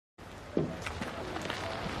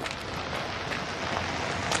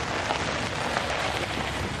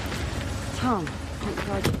Tom, thank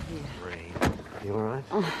God you're here. Reen, you all right?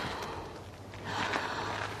 Oh.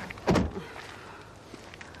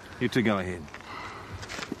 You two go ahead.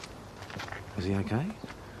 Is he okay?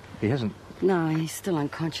 He hasn't... No, he's still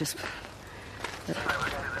unconscious. But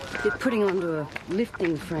they're putting onto a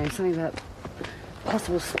lifting frame, something about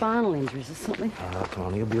possible spinal injuries or something. Oh, come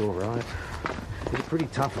on, he'll be all right. He's a pretty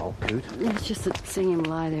tough old coot. Yeah, it's just that seeing him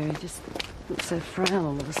lie there, he just looks so frail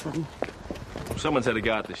all of a sudden. Someone's had a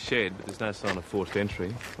go at the shed, but there's no sign of forced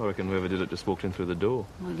entry. I reckon whoever did it just walked in through the door.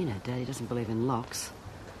 Well, you know, Daddy doesn't believe in locks.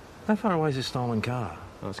 How far away is this stolen car?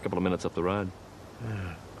 Oh, it's a couple of minutes up the road.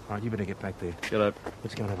 Yeah. All right, you better get back there. Get up.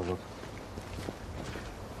 Let's go and have a look.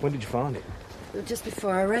 When did you find it? Just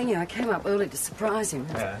before I rang you, I came up early to surprise him.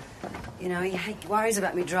 Yeah. You know, he worries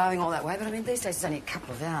about me driving all that way, but I mean, these days it's only a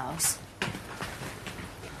couple of hours.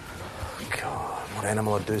 God, what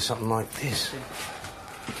animal would do something like this?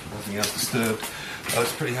 Nothing else disturbed. Oh,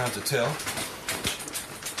 it's pretty hard to tell.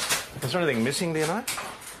 Is there anything missing, do you know?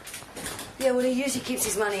 Yeah, well, he usually keeps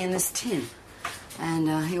his money in this tin.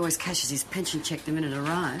 And he always cashes his pension cheque the minute it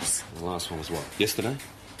arrives. The last one was what, yesterday?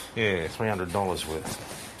 Yeah, $300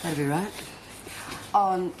 worth. That'd be right.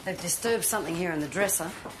 Oh, and they've disturbed something here in the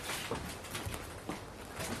dresser.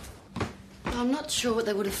 I'm not sure what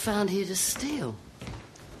they would have found here to steal.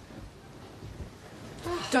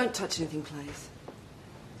 Don't touch anything, please.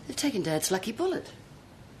 They've taken Dad's lucky bullet.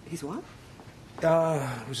 His what?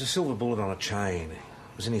 It was a silver bullet on a chain.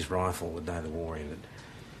 It was in his rifle the day the war ended.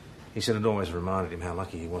 He said it always reminded him how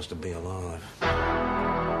lucky he was to be alive.